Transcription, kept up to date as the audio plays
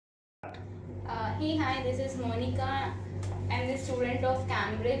Hey, hi, this is Mounika. I'm the student of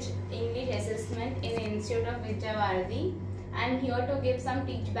Cambridge English Assessment in the Institute of Vidyavaradi. I'm here to give some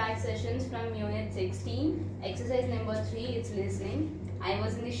teach back sessions from Unit 16. Exercise number 3, it's listening. I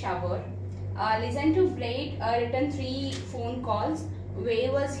was in the shower. Listen to Blade, written 3 phone calls.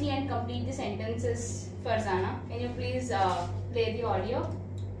 Where was he, and complete the sentences for Zana. Can you please play the audio?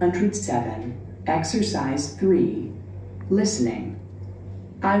 107. Exercise 3. Listening.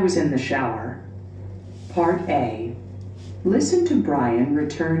 I was in the shower. Part A. Listen to Brian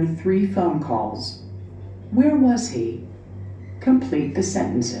return 3 phone calls. Where was he? Complete the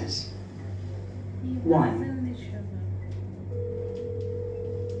sentences. 1.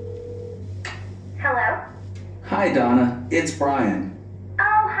 Hello? Hi, Donna. It's Brian.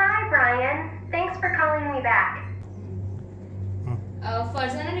 Oh, hi, Brian. Thanks for calling me back.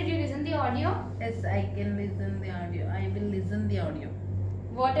 Farzana, did you listen the audio? Yes, I can listen the audio. I will listen the audio.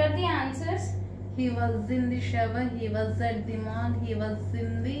 What are the answers? He was in the shower, he was at the mall, he was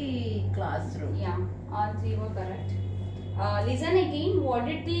in the classroom. Yeah, all 3 were correct. Listen again. What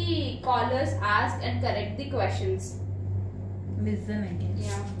did the callers ask and correct the questions? Listen again.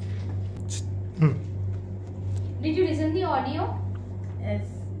 Yeah. Did you listen the audio? Yes.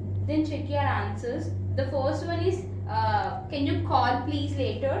 Then check your answers. The first one is, can you call please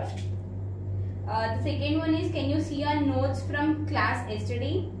later? The second one is, can you see your notes from class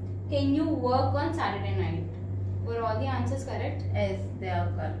yesterday? Can you work on Saturday night? Were all the answers correct? Yes, they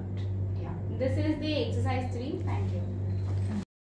are correct. Yeah. This is the exercise 3. Thank you.